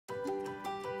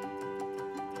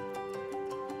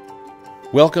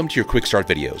Welcome to your Quick Start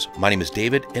videos. My name is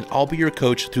David and I'll be your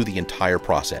coach through the entire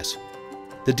process.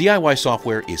 The DIY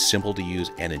software is simple to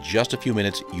use and in just a few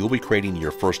minutes you'll be creating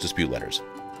your first dispute letters.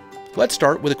 Let's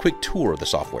start with a quick tour of the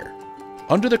software.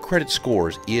 Under the credit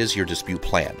scores is your dispute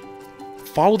plan.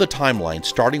 Follow the timeline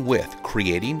starting with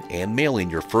creating and mailing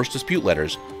your first dispute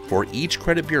letters for each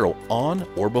credit bureau on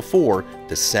or before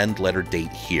the send letter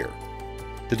date here.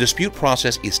 The dispute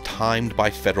process is timed by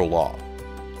federal law.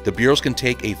 The bureaus can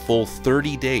take a full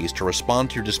 30 days to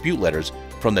respond to your dispute letters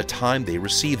from the time they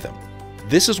receive them.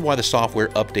 This is why the software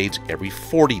updates every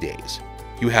 40 days.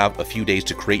 You have a few days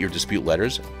to create your dispute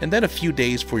letters and then a few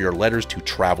days for your letters to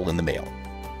travel in the mail.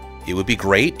 It would be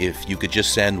great if you could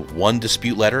just send one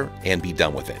dispute letter and be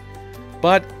done with it.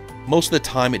 But most of the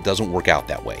time it doesn't work out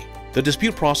that way. The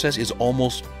dispute process is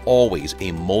almost always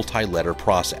a multi-letter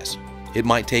process. It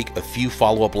might take a few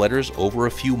follow-up letters over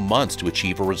a few months to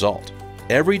achieve a result.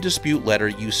 Every dispute letter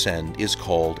you send is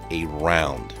called a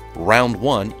round. Round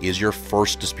 1 is your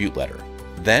first dispute letter.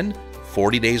 Then,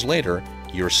 40 days later,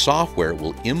 your software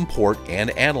will import and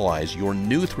analyze your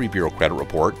new 3-bureau credit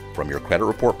report from your credit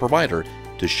report provider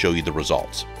to show you the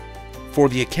results. For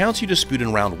the accounts you dispute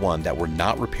in round 1 that were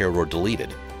not repaired or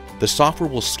deleted, the software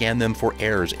will scan them for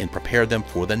errors and prepare them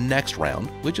for the next round,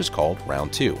 which is called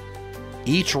round 2.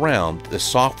 Each round, the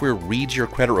software reads your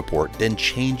credit report, then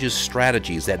changes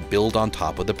strategies that build on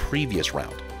top of the previous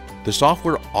round. The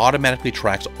software automatically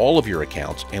tracks all of your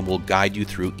accounts and will guide you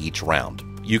through each round.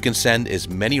 You can send as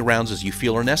many rounds as you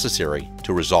feel are necessary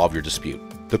to resolve your dispute.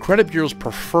 The credit bureaus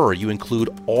prefer you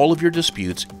include all of your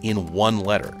disputes in one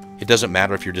letter. It doesn't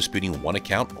matter if you're disputing one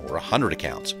account or 100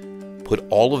 accounts. Put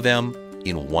all of them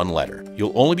in one letter.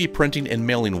 You'll only be printing and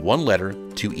mailing one letter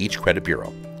to each credit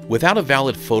bureau. Without a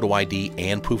valid photo ID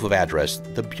and proof of address,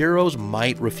 the bureaus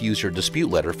might refuse your dispute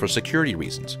letter for security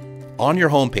reasons. On your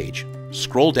homepage,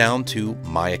 scroll down to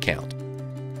My Account.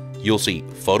 You'll see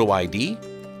Photo ID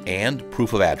and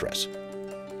Proof of Address.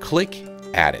 Click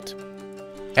Add It.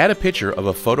 Add a picture of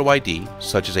a photo ID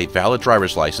such as a valid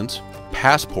driver's license,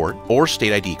 passport, or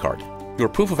state ID card. Your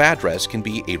proof of address can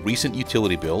be a recent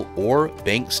utility bill or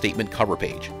bank statement cover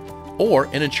page, or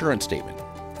an insurance statement.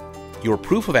 Your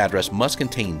proof of address must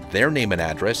contain their name and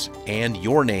address and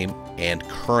your name and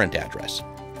current address.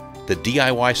 The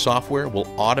DIY software will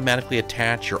automatically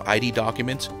attach your ID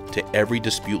documents to every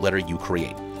dispute letter you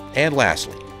create. And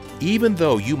lastly, even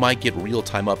though you might get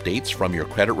real-time updates from your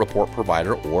credit report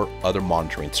provider or other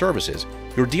monitoring services,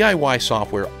 your DIY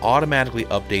software automatically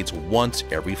updates once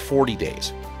every 40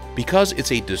 days. Because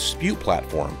it's a dispute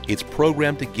platform, it's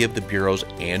programmed to give the bureaus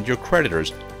and your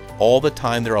creditors all the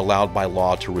time they're allowed by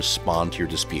law to respond to your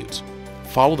disputes.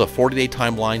 Follow the 40-day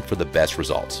timeline for the best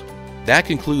results. That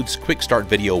concludes Quick Start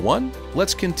Video 1.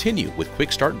 Let's continue with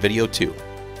Quick Start Video 2.